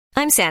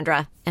I'm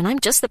Sandra, and I'm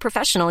just the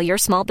professional your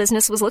small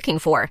business was looking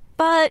for.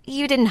 But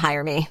you didn't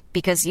hire me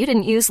because you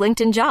didn't use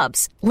LinkedIn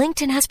Jobs.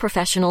 LinkedIn has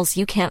professionals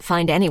you can't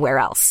find anywhere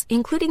else,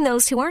 including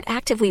those who aren't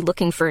actively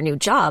looking for a new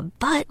job,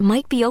 but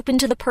might be open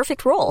to the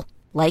perfect role,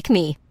 like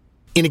me.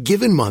 In a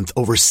given month,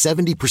 over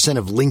 70%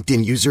 of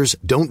LinkedIn users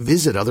don't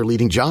visit other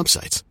leading job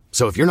sites.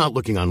 So if you're not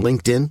looking on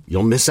LinkedIn,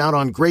 you'll miss out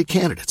on great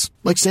candidates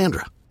like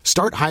Sandra.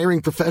 Start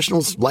hiring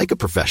professionals like a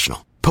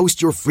professional.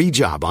 Post your free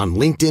job on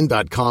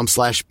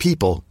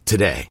linkedin.com/people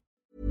today.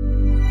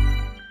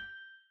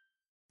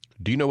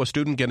 Do you know a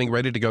student getting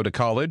ready to go to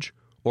college?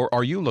 Or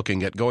are you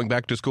looking at going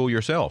back to school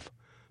yourself?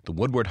 The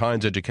Woodward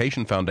Hines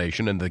Education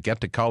Foundation and the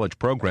Get to College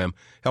program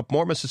help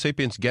more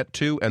Mississippians get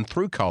to and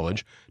through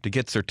college to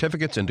get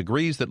certificates and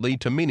degrees that lead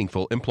to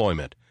meaningful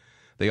employment.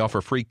 They offer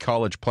free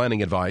college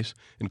planning advice,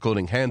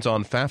 including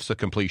hands-on FAFSA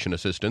completion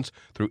assistance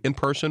through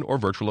in-person or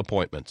virtual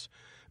appointments.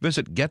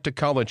 Visit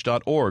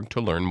gettocollege.org to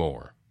learn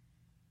more.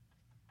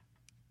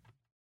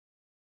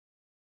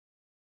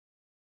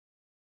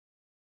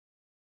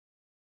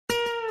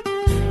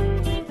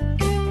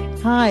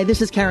 Hi,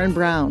 this is Karen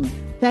Brown.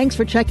 Thanks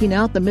for checking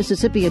out the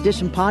Mississippi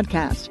Edition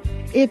podcast.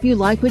 If you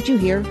like what you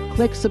hear,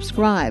 click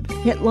subscribe,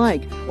 hit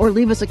like, or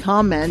leave us a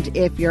comment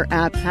if your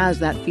app has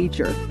that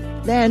feature.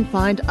 Then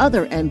find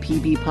other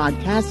MPB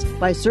podcasts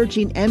by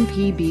searching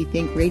MPB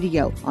Think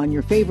Radio on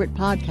your favorite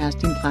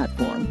podcasting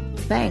platform.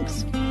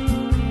 Thanks.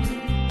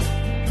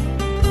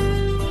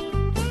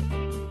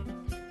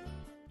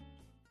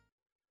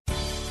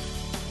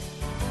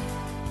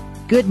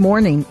 Good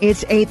morning.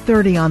 It's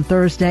 8:30 on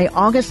Thursday,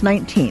 August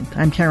 19th.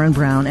 I'm Karen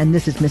Brown, and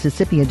this is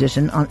Mississippi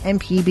Edition on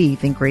MPB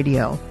Think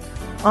Radio.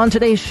 On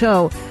today's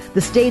show, the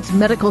state's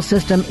medical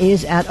system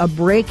is at a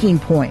breaking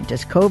point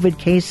as COVID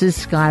cases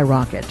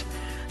skyrocket.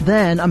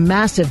 Then, a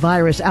massive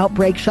virus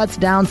outbreak shuts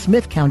down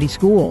Smith County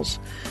schools.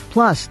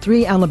 Plus,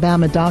 3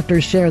 Alabama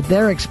doctors share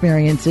their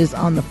experiences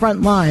on the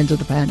front lines of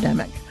the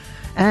pandemic.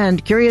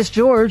 And Curious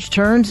George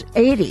turns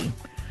 80.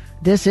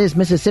 This is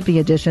Mississippi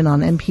Edition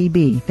on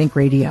MPB Think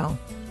Radio.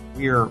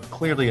 We are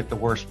clearly at the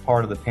worst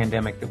part of the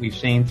pandemic that we've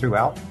seen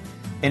throughout,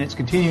 and it's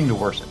continuing to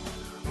worsen.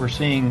 We're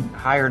seeing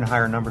higher and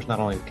higher numbers, not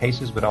only of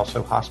cases, but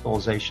also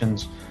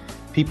hospitalizations,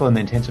 people in the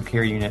intensive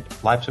care unit,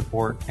 life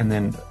support, and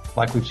then,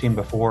 like we've seen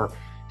before,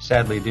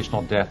 sadly,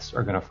 additional deaths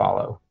are going to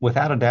follow.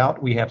 Without a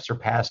doubt, we have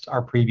surpassed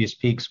our previous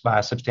peaks by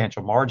a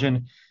substantial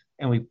margin,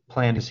 and we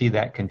plan to see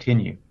that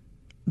continue.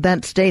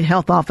 That State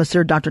Health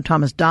Officer Dr.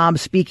 Thomas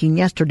Dobbs speaking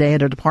yesterday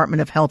at a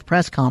Department of Health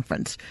press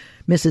conference.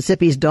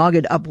 Mississippi's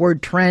dogged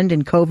upward trend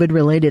in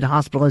COVID-related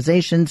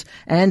hospitalizations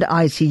and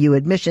ICU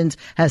admissions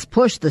has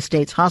pushed the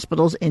state's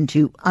hospitals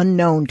into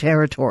unknown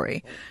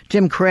territory.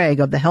 Jim Craig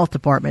of the Health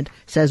Department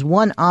says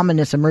one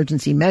ominous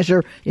emergency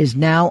measure is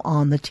now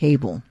on the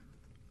table.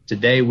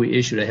 Today, we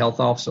issued a health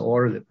officer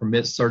order that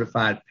permits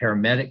certified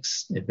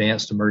paramedics,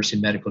 advanced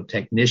emergency medical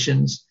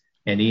technicians,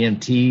 and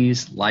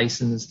EMTs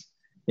licensed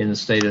in the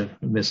state of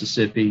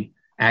Mississippi,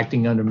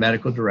 acting under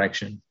medical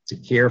direction to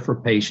care for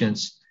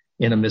patients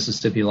in a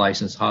Mississippi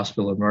licensed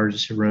hospital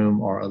emergency room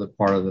or other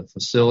part of the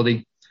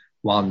facility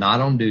while not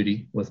on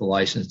duty with a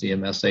licensed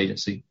EMS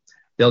agency.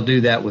 They'll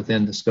do that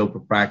within the scope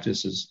of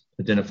practices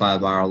identified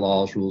by our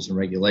laws, rules, and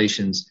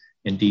regulations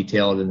and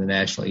detailed in the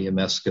National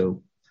EMS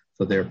scope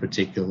for their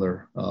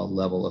particular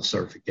level of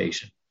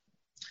certification.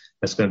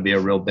 That's going to be a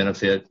real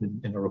benefit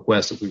and a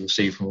request that we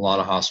receive from a lot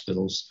of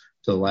hospitals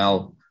to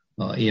allow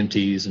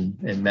EMTs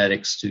and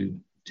medics to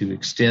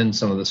extend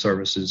some of the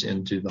services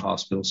into the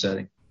hospital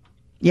setting.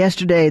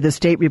 Yesterday, the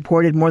state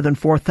reported more than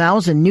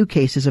 4,000 new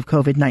cases of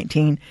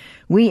COVID-19.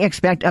 We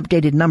expect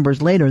updated numbers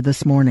later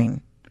this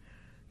morning.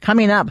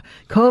 Coming up,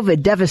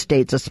 COVID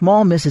devastates a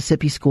small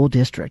Mississippi school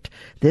district.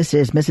 This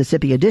is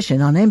Mississippi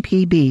Edition on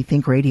MPB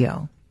Think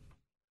Radio.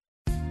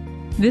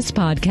 This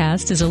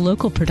podcast is a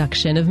local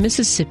production of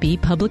Mississippi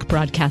Public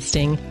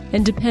Broadcasting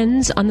and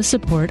depends on the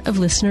support of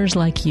listeners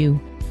like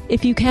you.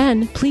 If you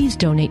can, please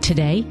donate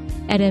today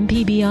at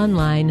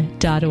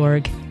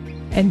mpbonline.org.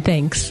 And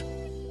thanks.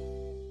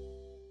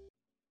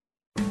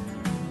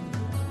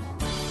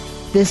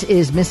 This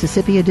is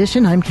Mississippi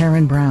Edition. I'm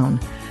Karen Brown.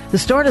 The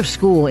start of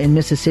school in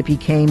Mississippi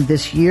came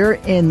this year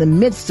in the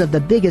midst of the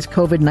biggest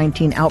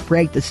COVID-19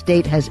 outbreak the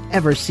state has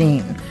ever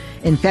seen.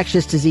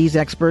 Infectious disease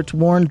experts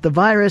warned the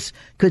virus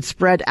could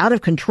spread out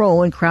of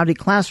control in crowded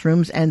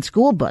classrooms and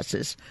school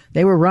buses.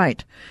 They were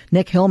right.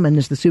 Nick Hillman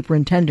is the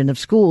superintendent of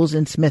schools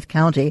in Smith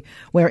County,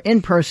 where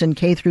in-person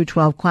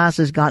K-12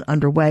 classes got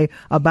underway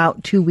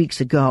about 2 weeks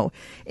ago.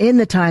 In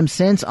the time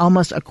since,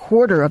 almost a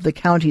quarter of the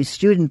county's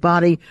student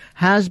body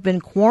has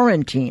been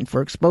quarantined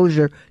for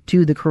exposure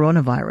to the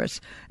coronavirus.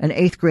 An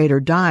 8th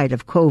grader died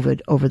of COVID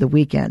over the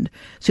weekend.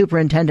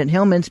 Superintendent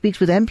Hillman speaks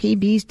with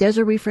MPB's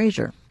Desiree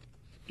Frazier.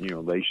 You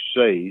know, they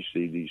say,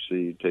 CDC,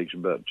 it takes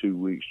about 2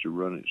 weeks to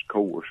run its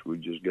course. We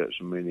just got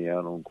so many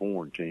out on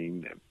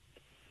quarantine that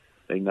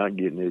they're not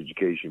getting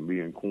education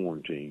being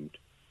quarantined.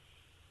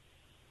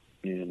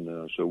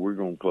 And so we're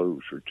going to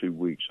close for 2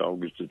 weeks,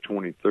 August the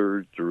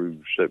 23rd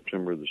through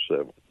September the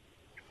 7th.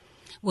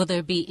 Will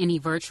there be any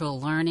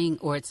virtual learning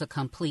or it's a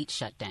complete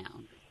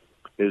shutdown?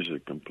 It's a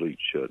complete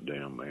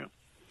shutdown, ma'am.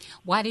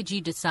 Why did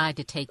you decide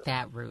to take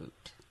that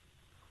route?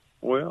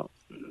 Well,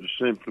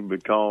 simply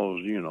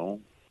because,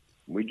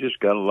 we just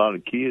got a lot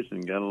of kids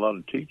and got a lot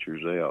of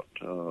teachers out.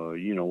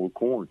 We're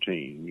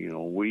quarantined.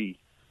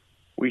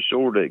 We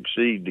sort of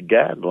exceed the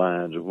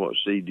guidelines of what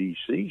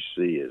CDC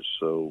says.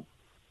 So,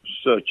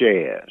 such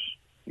as,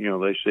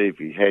 they say if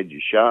you had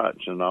your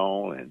shots and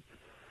all and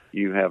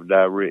you have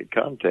direct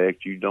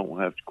contact, you don't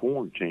have to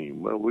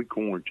quarantine. Well, we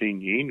quarantine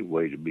you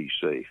anyway to be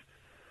safe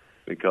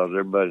because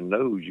everybody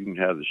knows you can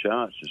have the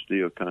shots and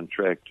still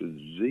contract the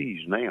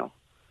disease now.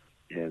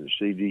 And the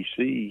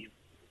CDC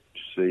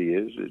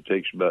says it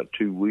takes about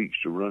 2 weeks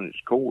to run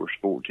its course,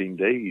 14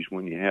 days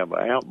when you have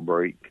an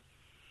outbreak.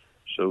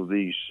 So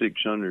these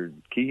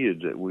 600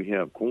 kids that we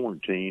have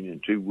quarantined in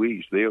 2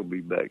 weeks, they'll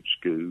be back to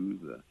school.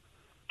 The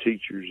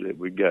teachers that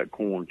we got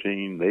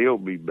quarantined, they'll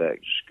be back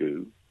to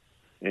school.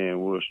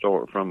 And we'll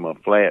start from a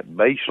flat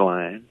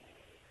baseline,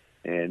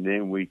 and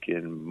then we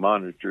can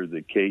monitor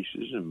the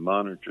cases and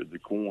monitor the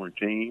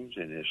quarantines.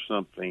 And if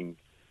something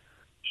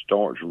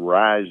starts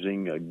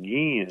rising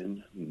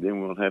again,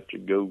 then we'll have to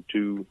go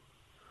to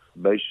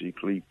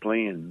basically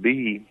plan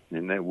B,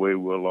 and that way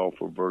we'll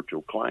offer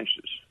virtual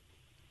classes.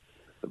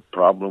 The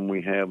problem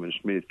we have in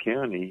Smith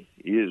County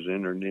is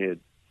internet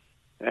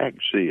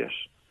access,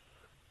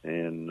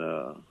 and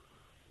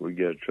we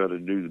got to try to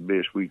do the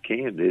best we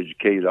can to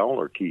educate all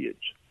our kids.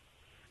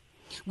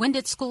 When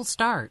did school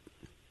start?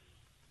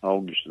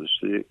 August the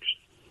 6th.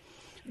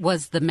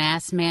 Was there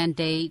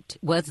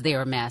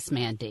a mask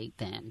mandate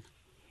then?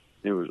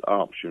 It was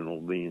optional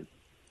then.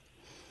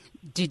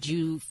 Did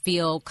you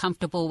feel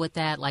comfortable with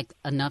that, like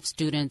enough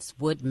students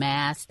would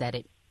mask that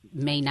it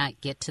may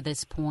not get to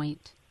this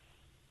point?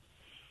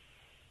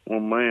 Well,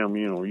 ma'am,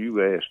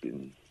 you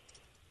asking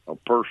a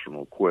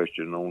personal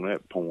question on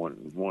that point.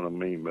 And what I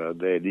mean by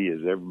that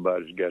is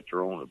everybody's got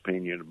their own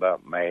opinion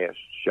about masks,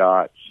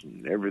 shots,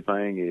 and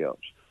everything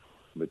else.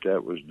 But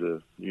that was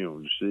the,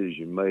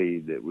 decision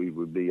made that we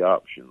would be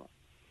optional.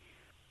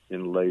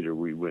 And later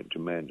we went to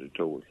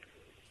mandatory.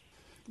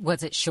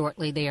 Was it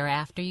shortly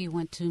thereafter you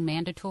went to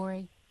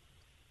mandatory?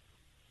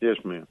 Yes,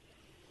 ma'am.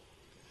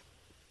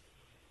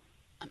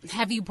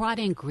 Have you brought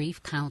in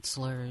grief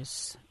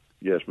counselors?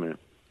 Yes, ma'am.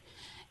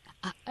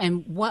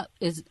 And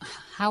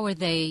how are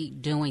they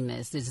doing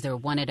this? Is there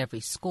one at every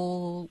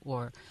school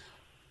or?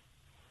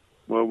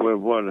 Well,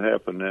 what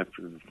happened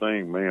after the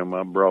thing, ma'am,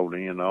 I brought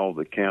in all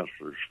the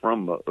counselors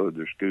from the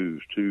other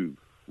schools to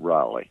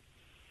Raleigh,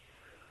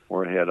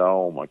 where I had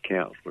all my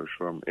counselors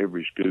from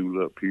every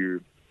school up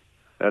here.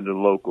 Had the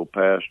local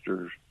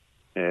pastors,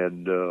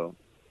 had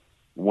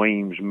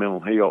Weems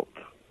Mental Health,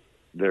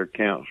 their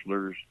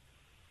counselors.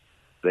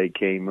 They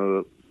came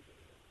up,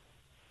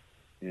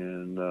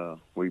 and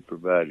we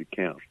provided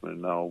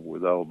counseling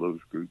with all those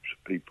groups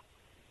of people.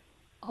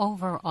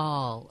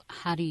 Overall,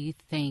 how do you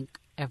think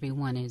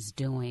everyone is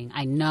doing?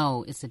 I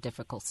know it's a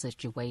difficult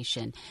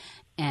situation,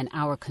 and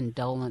our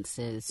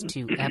condolences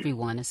to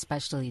everyone,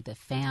 especially the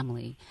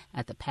family,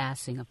 at the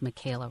passing of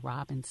Michaela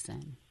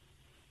Robinson.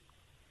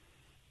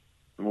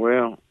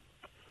 Well,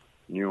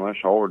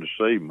 that's hard to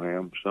say,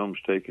 ma'am. Some's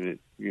taking it,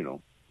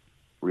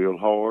 real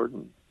hard.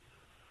 And,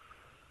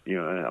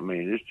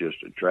 it's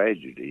just a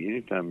tragedy.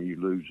 Anytime you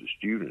lose a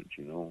student,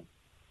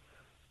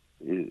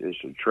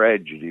 it's a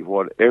tragedy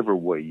whatever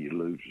way you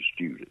lose a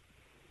student.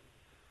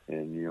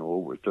 And,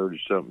 over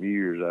 30-something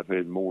years, I've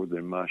had more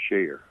than my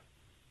share,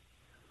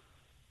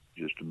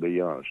 just to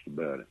be honest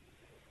about it.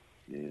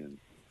 And,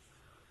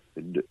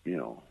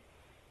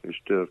 it's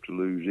tough to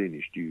lose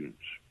any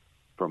students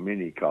from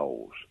any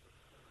cause.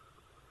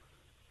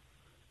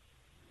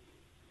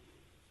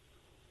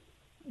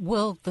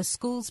 Will the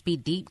schools be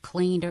deep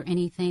cleaned or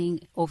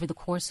anything over the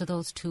course of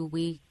those 2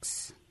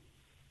 weeks?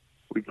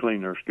 We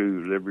clean our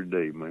schools every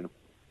day, ma'am.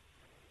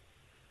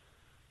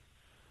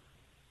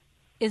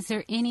 Is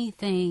there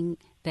anything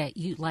that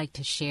you'd like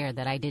to share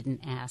that I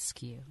didn't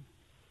ask you?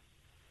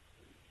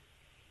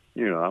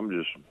 I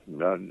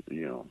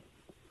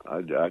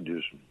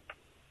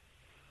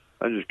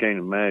just can't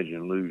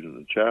imagine losing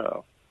a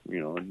child. It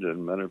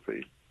doesn't matter if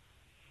he,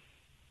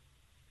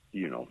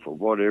 for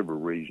whatever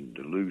reason,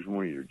 to lose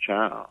one of your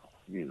child,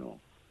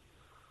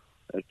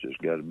 that's just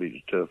got to be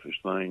the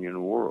toughest thing in the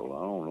world.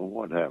 I don't know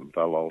what happened if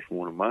I lost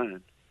one of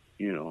mine.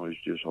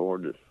 It's just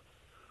hard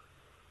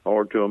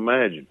to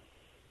imagine.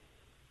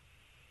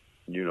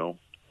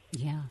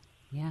 Yeah.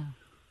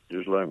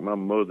 Just like my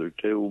mother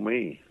told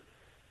me,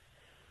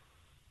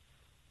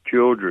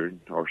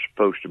 children are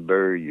supposed to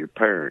bury your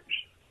parents.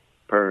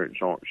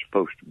 Parents aren't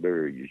supposed to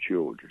bury your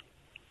children.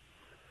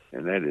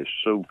 And that is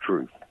so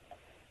true.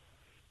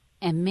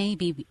 And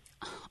maybe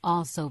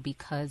also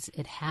because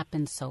it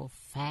happened so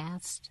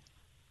fast.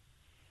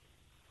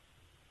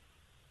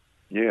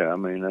 Yeah,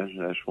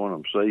 that's what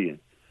I'm saying.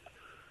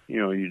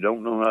 You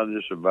don't know how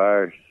this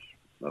virus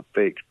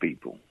affects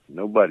people.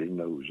 Nobody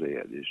knows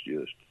that. It's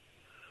just,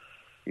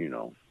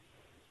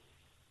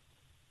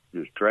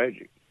 just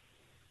tragic.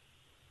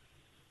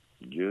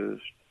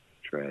 Just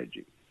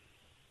tragic.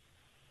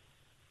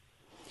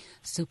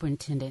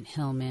 Superintendent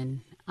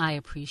Hillman, I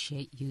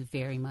appreciate you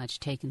very much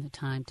taking the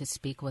time to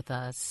speak with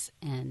us.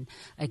 And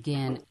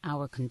again,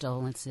 our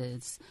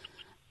condolences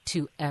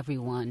to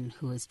everyone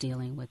who is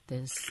dealing with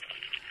this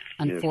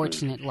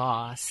unfortunate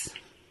loss.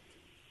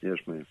 Yes,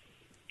 ma'am.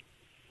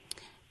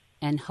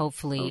 And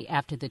hopefully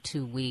after the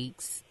 2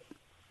 weeks,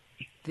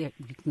 you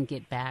can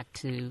get back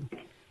to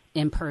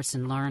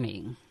in-person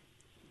learning.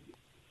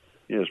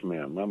 Yes,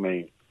 ma'am. I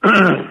mean,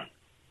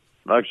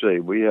 like I say,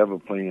 we have a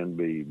plan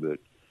B, but,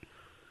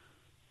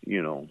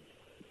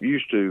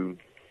 used to,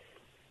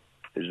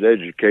 as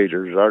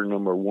educators, our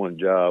number one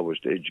job was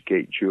to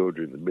educate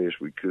children the best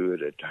we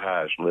could at the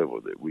highest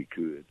level that we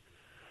could.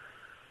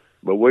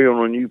 But we're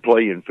on a new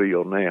playing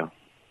field now.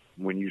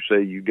 When you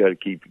say you got to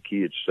keep your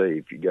kids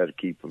safe, you got to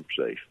keep them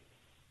safe.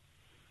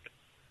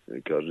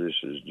 Because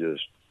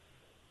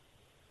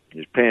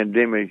this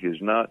pandemic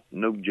is no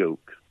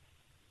joke.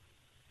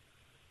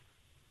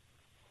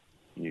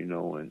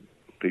 And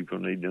people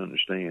need to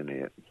understand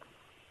that.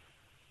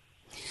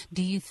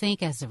 Do you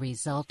think as a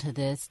result of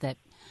this that,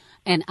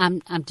 and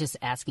I'm just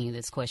asking you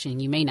this question,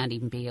 you may not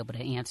even be able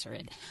to answer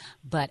it,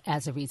 but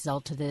as a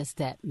result of this,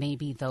 that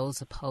maybe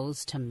those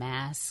opposed to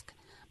masks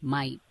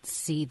might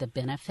see the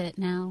benefit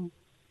now?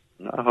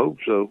 I hope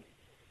so.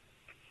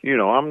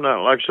 I'm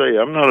not, like I say,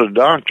 I'm not a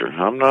doctor.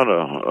 I'm not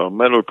a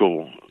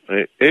medical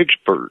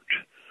expert.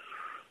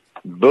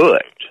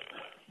 But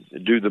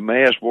do the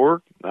masks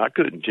work? I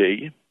couldn't tell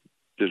you.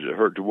 Does it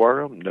hurt to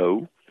wear them?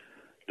 No.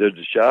 Does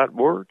the shot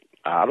work?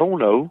 I don't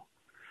know.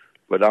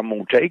 But I'm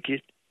going to take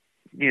it,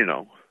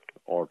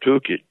 or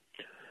took it.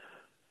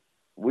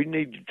 We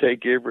need to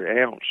take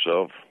every ounce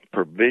of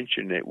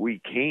prevention that we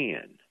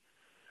can.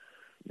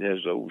 As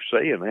I was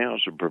saying, an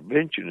ounce of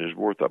prevention is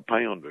worth a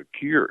pound of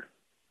cure.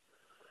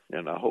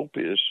 And I hope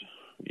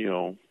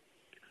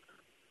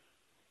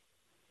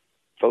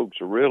folks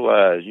will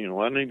realize,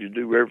 I need to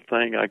do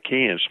everything I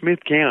can. Smith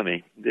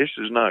County, this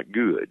is not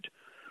good.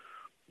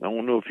 I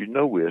don't know if you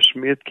know this,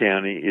 Smith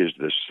County is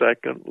the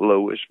second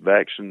lowest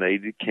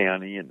vaccinated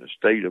county in the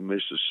state of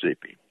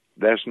Mississippi.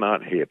 That's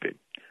not happy.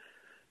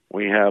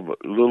 We have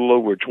a little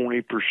over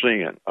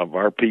 20% of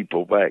our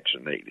people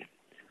vaccinated.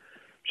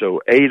 So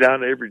 8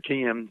 out of every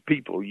 10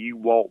 people you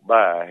walk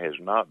by has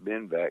not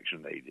been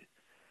vaccinated.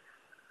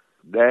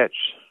 That's,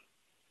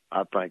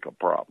 I think, a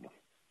problem.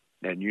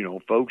 And,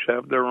 folks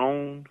have their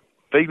own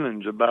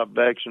feelings about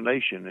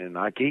vaccination, and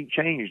I can't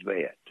change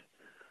that.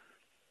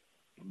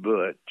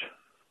 But,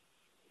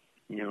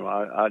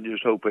 I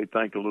just hope they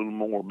think a little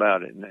more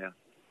about it now.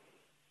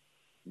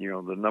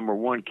 The number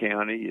one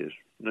county is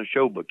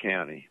Neshoba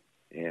County,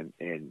 and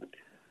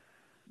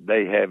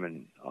they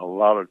having a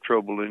lot of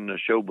trouble in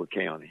Neshoba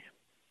County.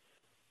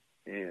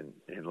 And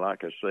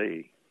like I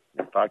say,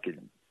 if I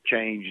could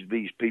change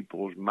these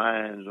people's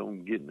minds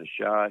on getting a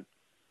shot,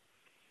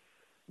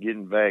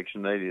 getting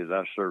vaccinated,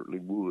 I certainly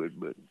would.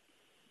 But,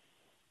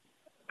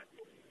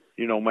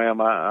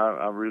 ma'am,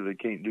 I really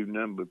can't do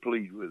nothing but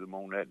plead with them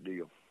on that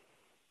deal.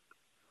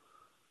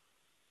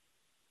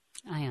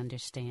 I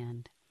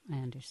understand.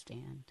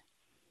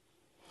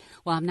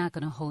 Well, I'm not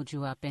going to hold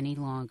you up any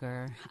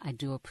longer. I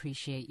do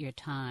appreciate your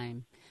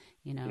time,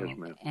 Yes,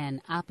 ma'am.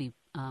 And I'll be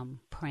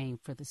praying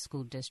for the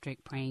school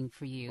district, praying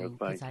for you,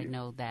 because I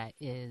know that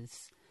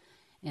is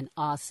an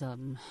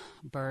awesome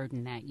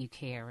burden that you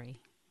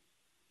carry.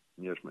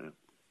 Yes, ma'am.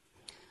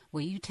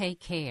 Well, you take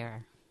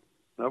care.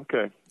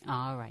 Okay.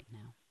 All right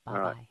now. Bye-bye.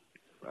 All right.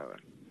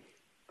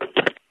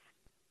 Bye-bye.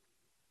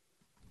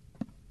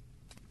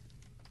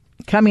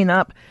 Coming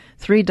up,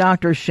 3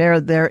 doctors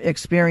shared their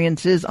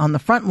experiences on the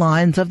front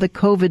lines of the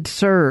COVID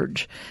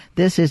surge.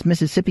 This is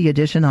Mississippi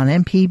Edition on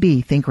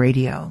MPB Think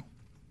Radio.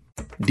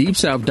 Deep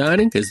South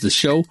Dining is the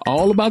show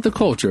all about the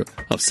culture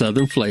of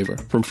Southern flavor,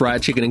 from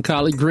fried chicken and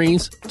collard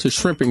greens to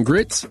shrimp and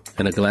grits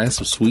and a glass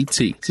of sweet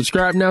tea.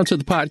 Subscribe now to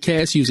the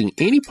podcast using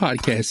any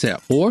podcast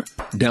app or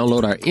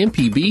download our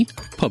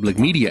MPB Public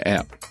Media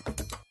app.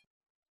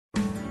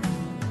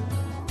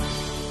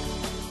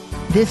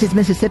 This is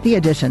Mississippi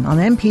Edition on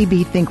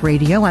MPB Think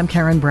Radio. I'm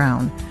Karen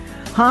Brown.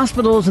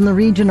 Hospitals in the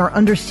region are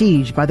under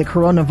siege by the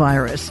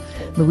coronavirus.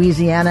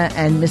 Louisiana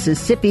and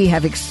Mississippi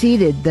have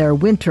exceeded their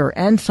winter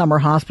and summer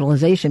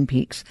hospitalization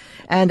peaks,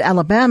 and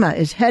Alabama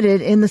is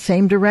headed in the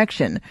same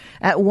direction.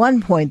 At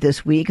one point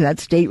this week, that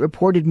state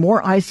reported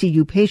more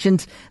ICU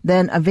patients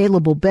than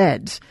available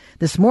beds.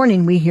 This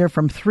morning, we hear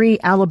from 3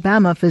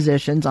 Alabama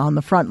physicians on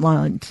the front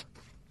lines.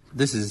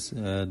 This is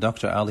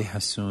Dr. Ali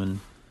Hassoun.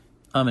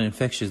 I'm an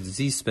infectious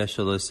disease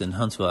specialist in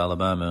Huntsville,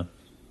 Alabama.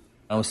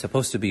 I was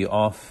supposed to be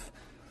off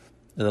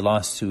the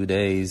last 2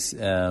 days,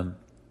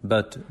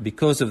 but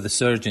because of the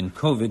surge in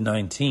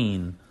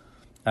COVID-19,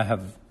 I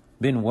have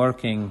been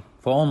working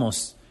for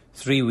almost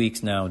 3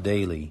 weeks now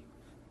daily.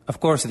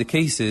 Of course, the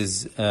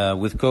cases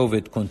with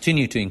COVID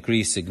continue to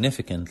increase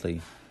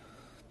significantly.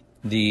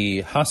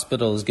 The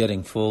hospital is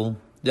getting full,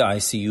 the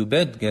ICU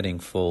bed getting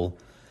full.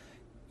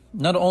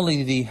 Not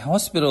only the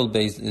hospital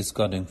base is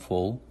getting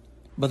full,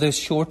 but there's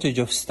shortage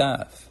of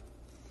staff.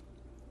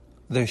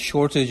 There's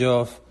shortage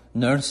of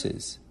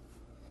nurses.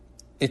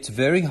 It's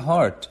very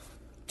hard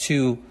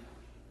to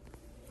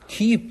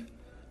keep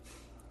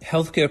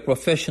healthcare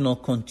professionals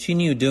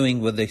continue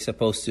doing what they're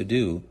supposed to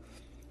do,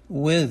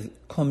 with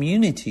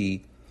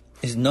community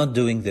is not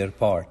doing their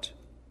part.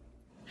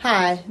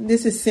 Hi,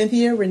 this is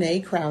Cynthia Renee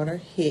Crowder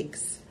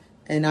Hicks,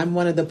 and I'm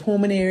one of the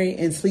pulmonary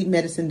and sleep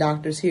medicine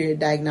doctors here at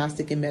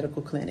Diagnostic and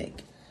Medical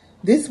Clinic.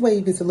 This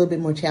wave is a little bit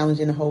more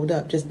challenging to hold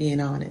up, just being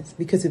honest,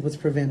 because it was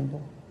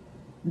preventable.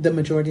 The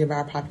majority of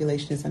our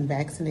population is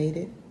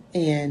unvaccinated,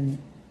 and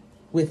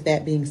with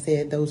that being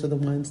said, those are the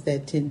ones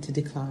that tend to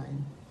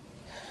decline.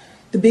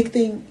 The big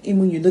thing, and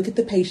when you look at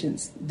the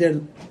patients,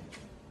 they're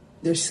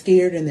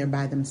scared and they're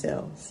by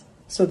themselves,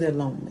 so they're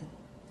lonely.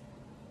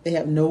 They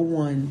have no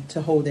one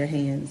to hold their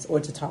hands or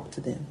to talk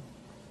to them.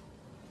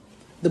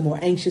 The more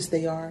anxious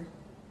they are,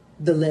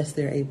 the less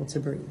they're able to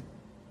breathe.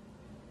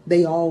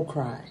 They all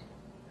cry.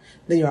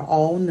 They are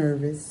all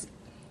nervous.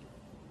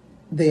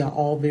 They are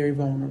all very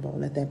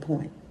vulnerable at that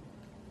point.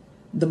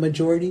 The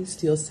majority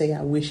still say,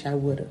 I wish I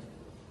would have.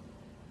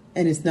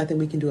 And it's nothing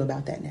we can do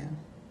about that now.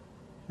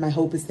 My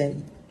hope is that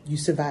you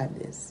survive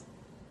this.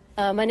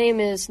 My name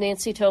is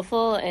Nancy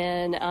Toffel,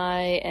 and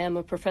I am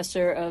a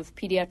professor of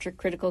pediatric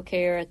critical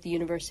care at the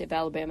University of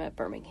Alabama at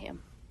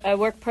Birmingham. I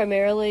work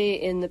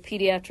primarily in the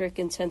pediatric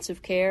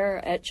intensive care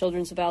at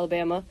Children's of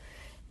Alabama,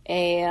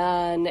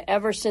 and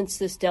ever since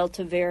this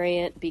Delta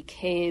variant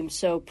became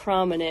so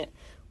prominent,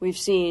 we've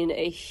seen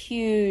a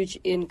huge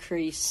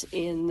increase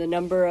in the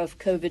number of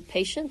COVID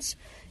patients.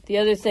 The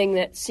other thing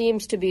that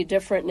seems to be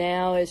different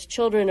now is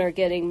children are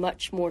getting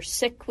much more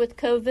sick with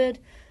COVID.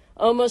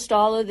 Almost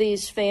all of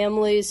these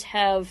families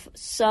have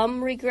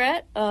some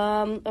regret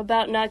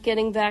about not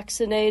getting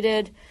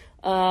vaccinated.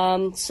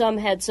 Some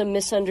had some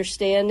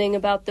misunderstanding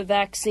about the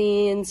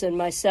vaccines, and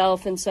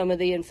myself and some of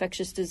the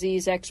infectious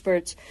disease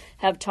experts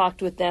have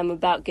talked with them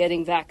about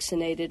getting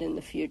vaccinated in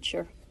the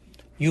future.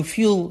 You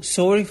feel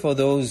sorry for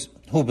those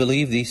who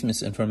believe this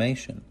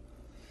misinformation.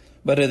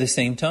 But at the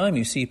same time,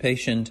 you see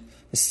patient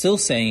still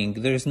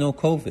saying there's no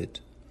COVID.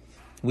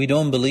 We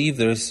don't believe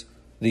there's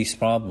these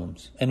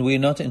problems, and we're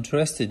not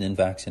interested in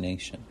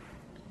vaccination.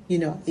 You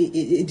know,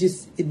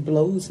 it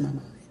blows my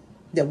mind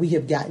that we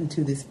have gotten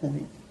to this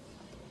point.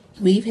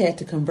 We've had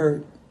to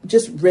convert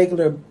just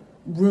regular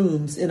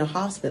rooms in a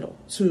hospital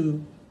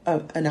to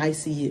an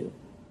ICU.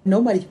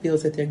 Nobody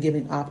feels that they're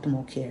giving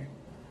optimal care.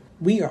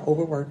 We are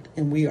overworked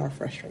and we are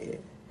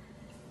frustrated.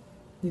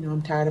 You know,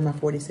 I'm tired of my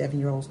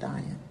 47-year-olds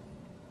dying.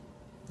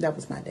 That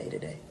was my day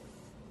today.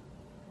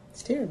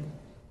 It's terrible.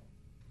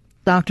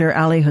 Dr.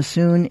 Ali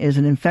Hassoun is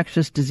an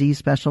infectious disease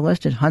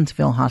specialist at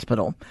Huntsville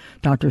Hospital.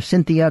 Dr.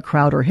 Cynthia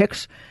Crowder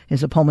Hicks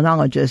is a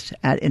pulmonologist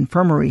at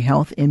Infirmary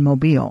Health in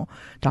Mobile.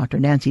 Dr.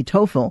 Nancy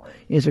Toffel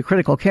is a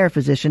critical care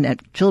physician at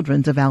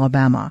Children's of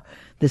Alabama.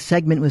 This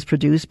segment was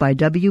produced by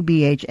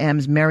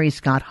WBHM's Mary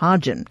Scott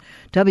Hodgen.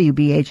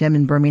 WBHM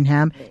in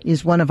Birmingham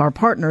is one of our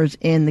partners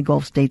in the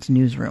Gulf States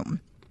newsroom.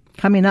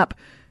 Coming up,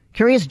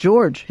 Curious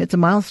George hits a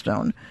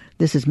milestone.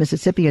 This is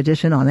Mississippi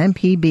Edition on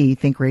MPB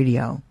Think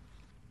Radio.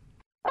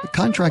 Did a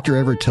contractor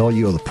ever tell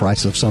you the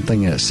price of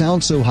something and it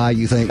sounds so high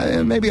you think,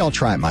 maybe I'll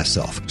try it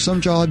myself? Some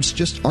jobs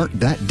just aren't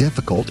that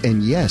difficult,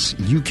 and yes,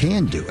 you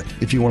can do it.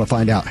 If you want to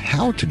find out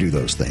how to do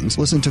those things,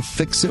 listen to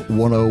Fix It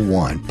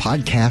 101,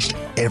 podcast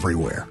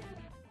everywhere.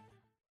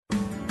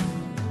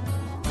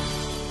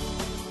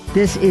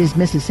 This is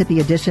Mississippi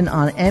Edition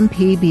on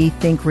MPB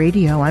Think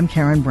Radio. I'm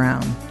Karen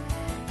Brown.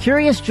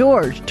 Curious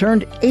George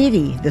turned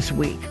 80 this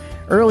week.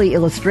 Early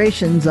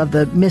illustrations of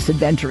the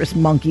misadventurous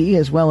monkey,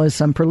 as well as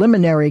some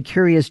preliminary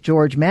Curious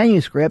George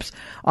manuscripts,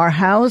 are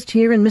housed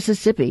here in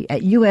Mississippi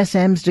at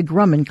USM's de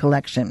Grumman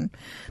collection.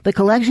 The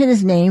collection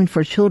is named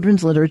for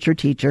children's literature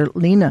teacher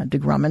Lena de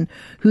Grumman,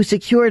 who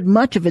secured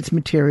much of its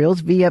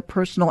materials via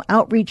personal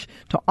outreach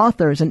to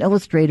authors and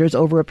illustrators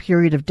over a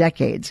period of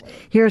decades.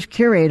 Here's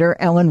curator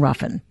Ellen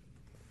Ruffin.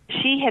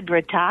 She had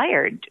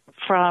retired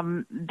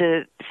from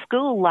the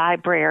school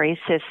library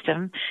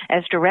system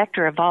as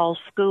director of all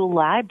school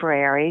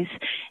libraries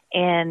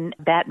in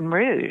Baton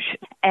Rouge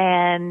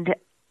and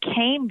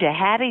came to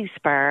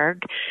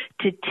Hattiesburg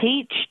to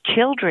teach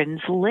children's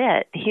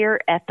lit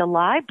here at the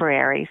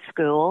library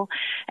school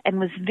and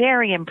was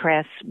very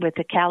impressed with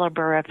the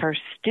caliber of her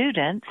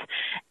students.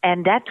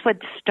 And that's what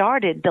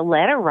started the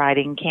letter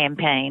writing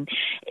campaign.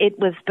 It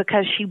was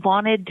because she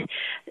wanted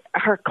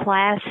her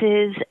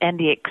classes and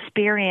the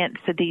experience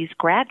of these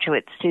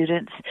graduate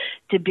students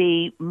to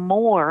be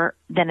more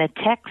than a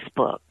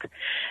textbook.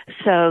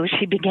 So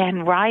she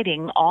began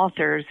writing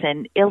authors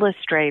and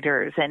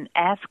illustrators and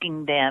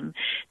asking them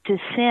to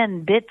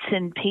send bits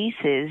and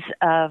pieces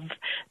of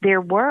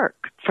their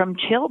work from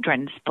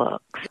children's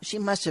books. She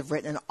must have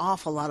written an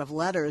awful lot of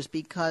letters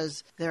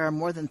because there are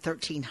more than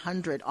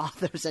 1,300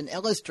 authors and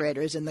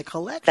illustrators in the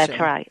collection. That's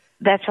right.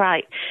 That's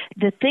right.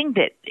 The thing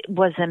that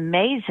was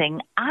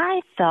amazing,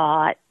 I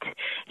thought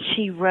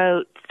she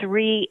wrote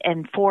 300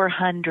 and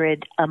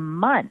 400 a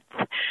month.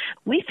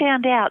 We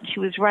found out she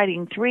was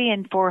writing 300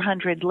 and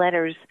 400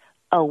 letters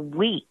a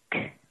week.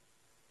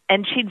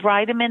 And she'd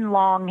write them in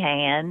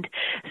longhand,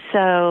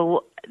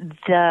 so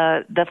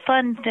the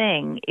fun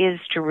thing is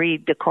to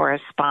read the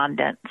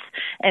correspondence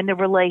and the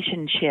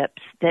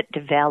relationships that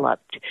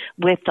developed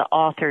with the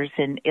authors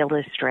and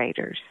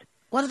illustrators.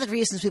 One of the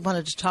reasons we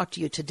wanted to talk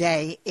to you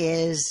today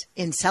is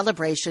in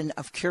celebration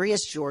of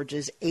Curious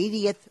George's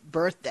 80th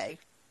birthday.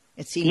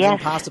 It seems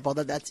impossible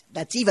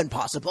that's even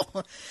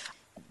possible.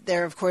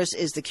 There, of course,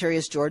 is the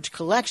Curious George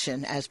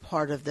collection as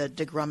part of the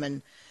de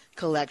Grummond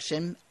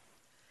collection.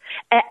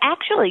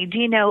 Actually, do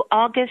you know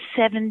August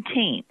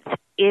 17th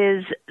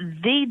is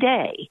the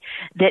day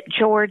that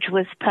George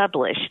was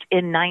published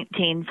in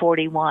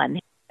 1941.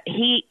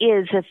 He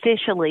is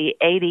officially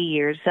 80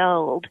 years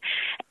old.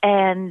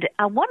 And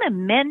I want to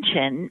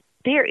mention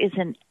there is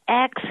an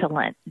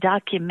excellent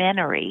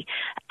documentary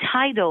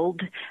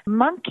titled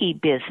Monkey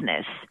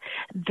Business,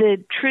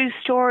 the true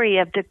story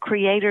of the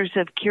creators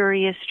of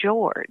Curious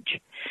George.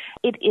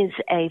 It is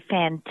a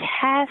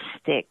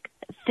fantastic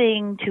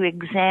thing to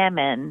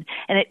examine,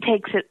 and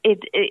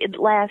it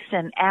lasts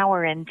an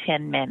hour and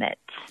 10 minutes.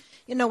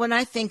 You know, when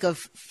I think of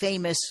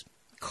famous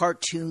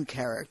cartoon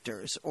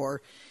characters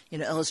or,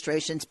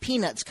 illustrations,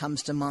 Peanuts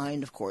comes to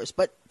mind, of course,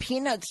 but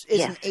Peanuts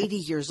isn't 80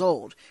 years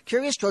old.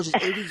 Curious George is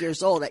 80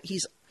 years old.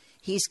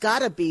 He's got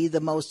to be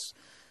the most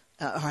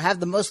or have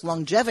the most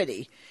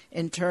longevity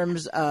in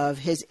terms of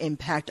his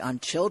impact on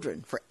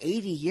children. For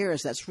 80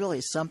 years, that's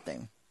really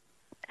something.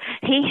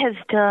 He has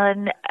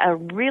done a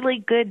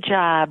really good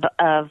job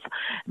of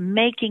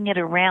making it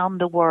around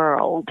the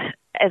world.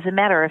 As a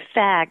matter of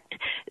fact,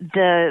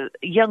 the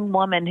young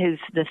woman who's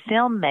the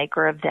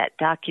filmmaker of that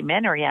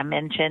documentary I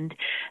mentioned,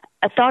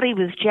 I thought he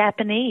was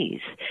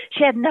Japanese.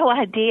 She had no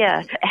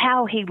idea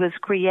how he was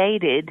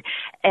created.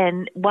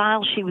 And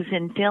while she was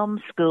in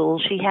film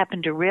school, she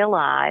happened to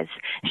realize,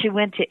 she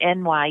went to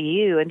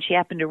NYU, and she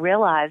happened to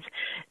realize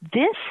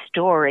this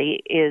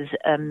story is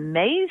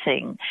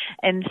amazing.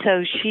 And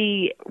so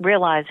she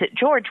realized that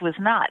George was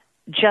not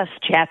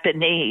just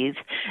Japanese.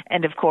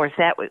 And of course,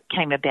 that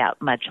came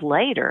about much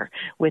later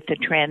with the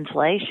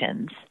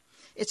translations.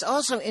 It's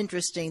also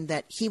interesting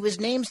that he was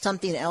named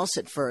something else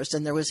at first,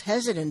 and there was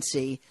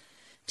hesitancy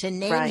to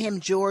name him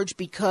George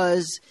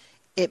because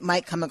it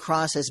might come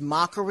across as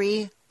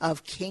mockery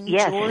of King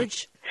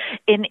George.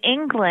 In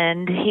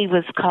England, he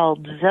was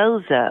called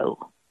Zozo.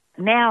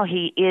 Now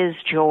he is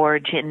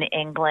George in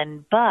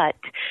England, but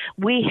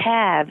we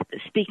have,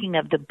 speaking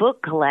of the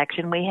book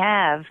collection, we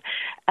have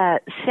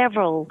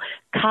several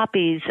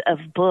copies of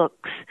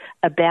books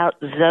about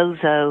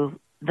Zozo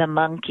the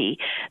monkey,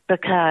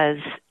 because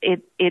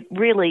it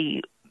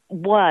really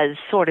was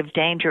sort of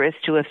dangerous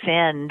to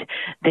offend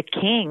the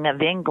King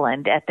of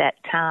England at that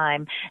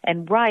time.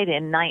 And right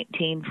in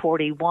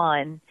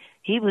 1941,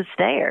 he was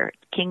there.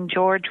 King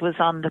George was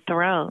on the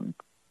throne.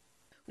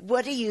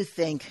 What do you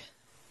think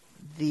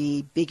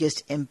the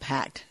biggest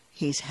impact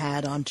he's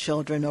had on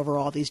children over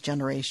all these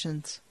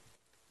generations?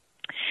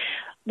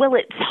 Well,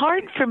 it's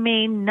hard for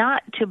me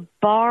not to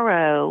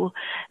borrow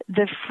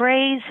the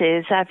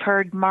phrases I've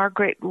heard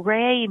Margaret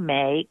Ray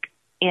make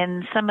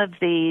in some of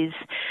these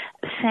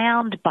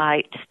sound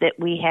bites that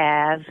we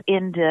have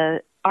in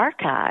the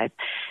archive.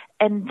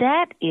 And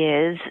that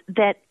is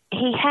that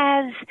he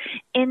has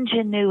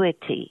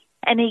ingenuity.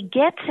 And he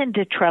gets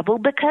into trouble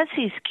because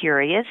he's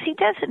curious. He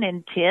doesn't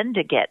intend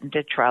to get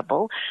into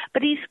trouble,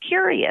 but he's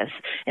curious.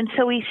 And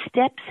so he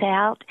steps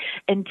out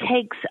and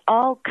takes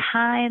all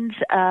kinds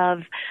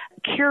of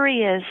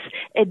curious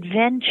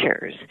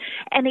adventures.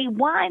 And he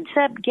winds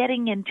up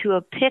getting into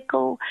a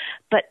pickle,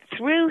 but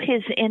through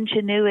his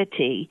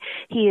ingenuity,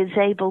 he is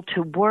able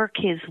to work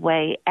his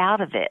way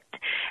out of it.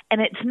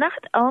 And it's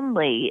not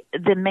only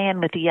the man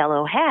with the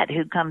yellow hat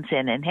who comes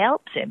in and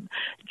helps him.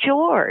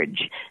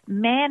 George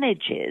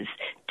manages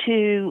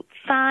to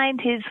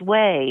find his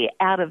way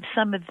out of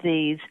some of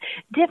these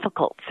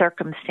difficult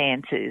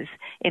circumstances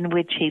in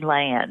which he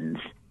lands.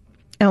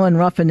 Ellen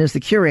Ruffin is the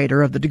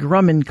curator of the de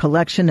Grummond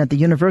collection at the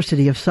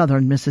University of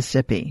Southern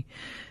Mississippi.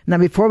 Now,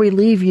 before we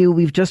leave you,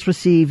 we've just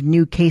received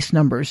new case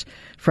numbers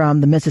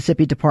from the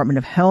Mississippi Department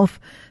of Health.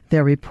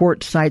 Their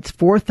report cites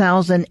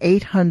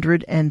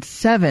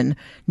 4,807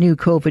 new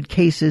COVID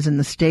cases in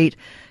the state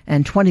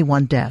and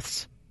 21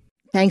 deaths.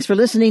 Thanks for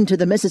listening to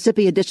the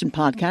Mississippi Edition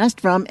podcast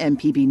from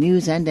MPB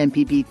News and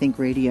MPB Think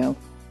Radio.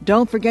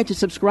 Don't forget to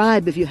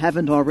subscribe if you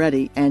haven't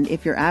already, and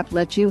if your app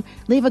lets you,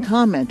 leave a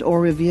comment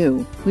or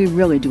review. We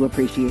really do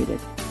appreciate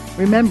it.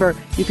 Remember,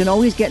 you can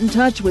always get in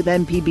touch with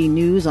MPB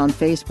News on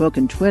Facebook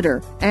and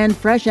Twitter, and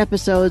fresh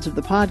episodes of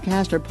the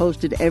podcast are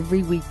posted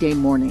every weekday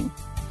morning.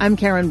 I'm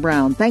Karen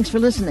Brown. Thanks for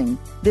listening.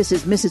 This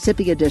is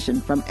Mississippi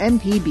Edition from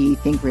MPB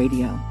Think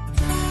Radio.